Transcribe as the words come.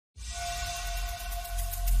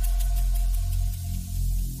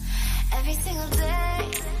every single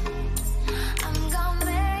day. I'm gonna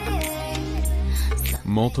make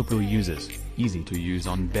Multiple uses, easy to use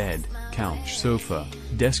on bed, couch, sofa,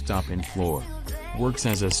 desktop and floor. Works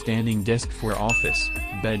as a standing desk for office,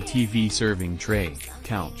 bed, TV, serving tray,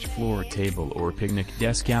 couch, floor table or picnic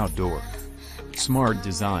desk outdoor. Smart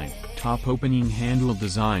design, top opening handle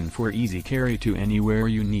design for easy carry to anywhere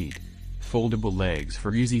you need. Foldable legs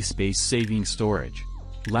for easy space-saving storage.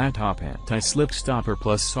 Laptop anti-slip stopper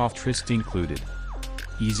plus soft wrist included.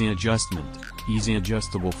 Easy adjustment, easy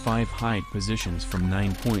adjustable 5 height positions from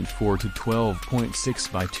 9.4 to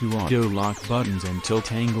 12.6 by 2 auto lock buttons and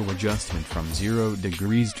tilt angle adjustment from 0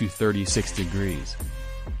 degrees to 36 degrees.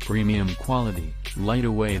 Premium quality,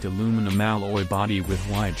 lightweight aluminum alloy body with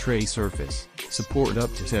wide tray surface, support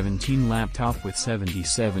up to 17 laptop with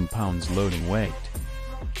 77 pounds loading weight.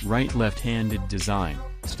 Right left-handed design,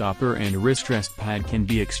 stopper and wrist rest pad can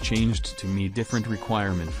be exchanged to meet different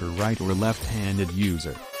requirement for right or left-handed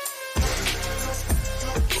user.